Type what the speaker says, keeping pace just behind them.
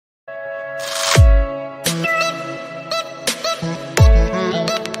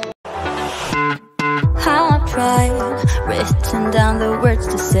cried, written down the words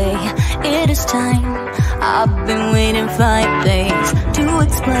to say it is time. I've been waiting 5 days to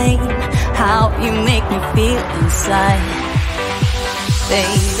explain how you make me feel inside.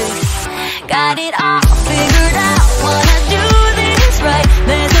 Baby, got it all figured out, wanna do this right.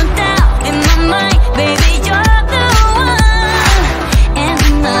 There's no doubt in my mind, baby, you're the one. And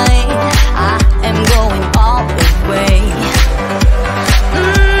tonight, I am going all the way.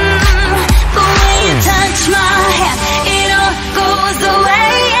 The way you touch my hand, it all goes away.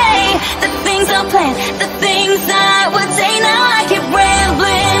 The things I planned, the things I would say, now I keep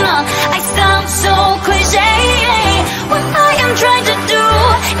rambling on. I sound so cliche. What I am trying to do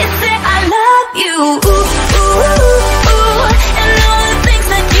is say I love you. Ooh, ooh, ooh, ooh. And all the things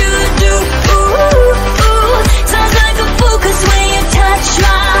that you do. Ooh, ooh, ooh. Sounds like a fool, 'cause when you touch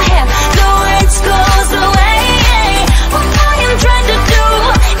my hair, the words goes away. What I am trying to do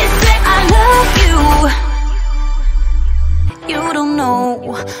is say I love you. You don't know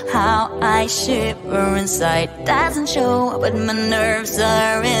how I shiver inside. Doesn't show, but my nerves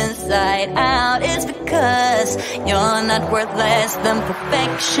are inside out. It's because you're not worth less than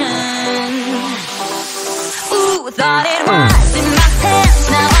perfection. Ooh, thought it was in my hands,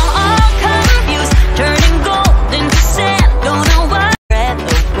 now I'm all confused. Turning gold into sand, don't know what breath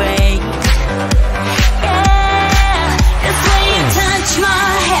away. Yeah, 'cause when you touch my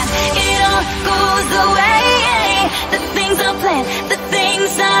hand, it all goes away. The things I planned, the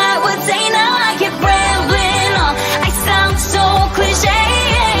things I would say, now I keep rambling on. I sound so cliche.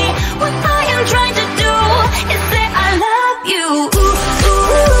 What I am trying to do is say I love you. Ooh,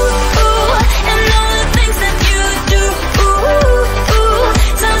 ooh, ooh. And all the things that you do. Ooh, ooh.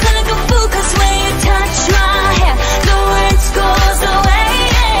 Sounds like a fool, 'cause when you touch my hair, the words goes away.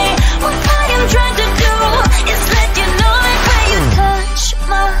 What I am trying to do is let you know that when you touch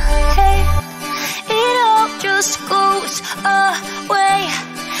my hair, it all just goes away.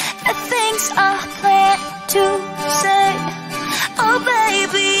 The things I plan to say, oh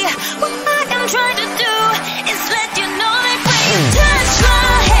baby, what I am trying to do is let you know that when you touch my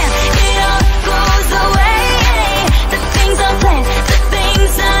hand, it all goes away. The things I plan, the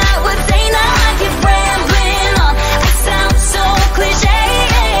things I would say, now I keep rambling on. I sound so cliche.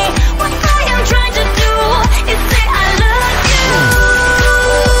 What I am trying to do is say I love you.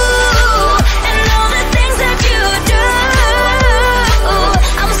 And all the things that you do,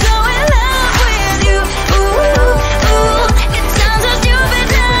 I'm so in love with you. Ooh, ooh, it sounds so stupid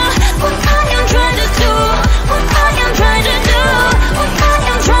now. What I am trying to do, what I am trying to do, what I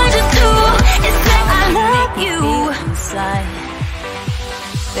am trying to do is say I love you inside.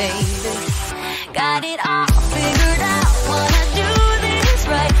 Baby, got it all figured out, wanna do this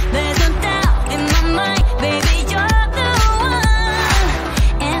right. There's no doubt in my mind, baby, you're the one.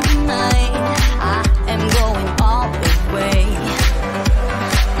 And tonight, I am going all the way.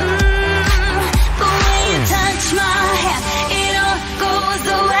 The way you touch my hand, it all goes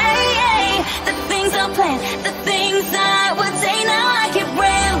away. The things I planned, the things I would say, now I keep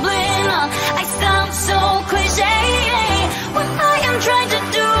rambling on. I sound so cliche. What I am trying to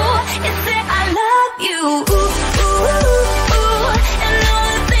do is say I love you. Ooh, ooh, ooh. And all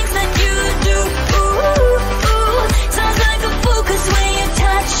the things that you do. Ooh, ooh. Sounds like a fool, 'cause when you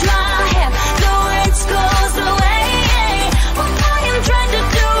touch my hair, the words goes away. What I am trying to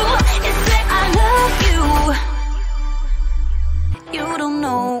do is say I love you. You don't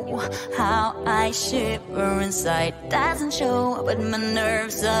know how I shiver inside. Doesn't show, but my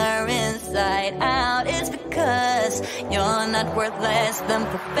nerves are inside out. It's because you're not worth less than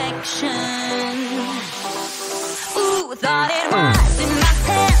perfection. Ooh, thought it was in my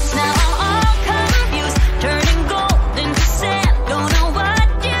head.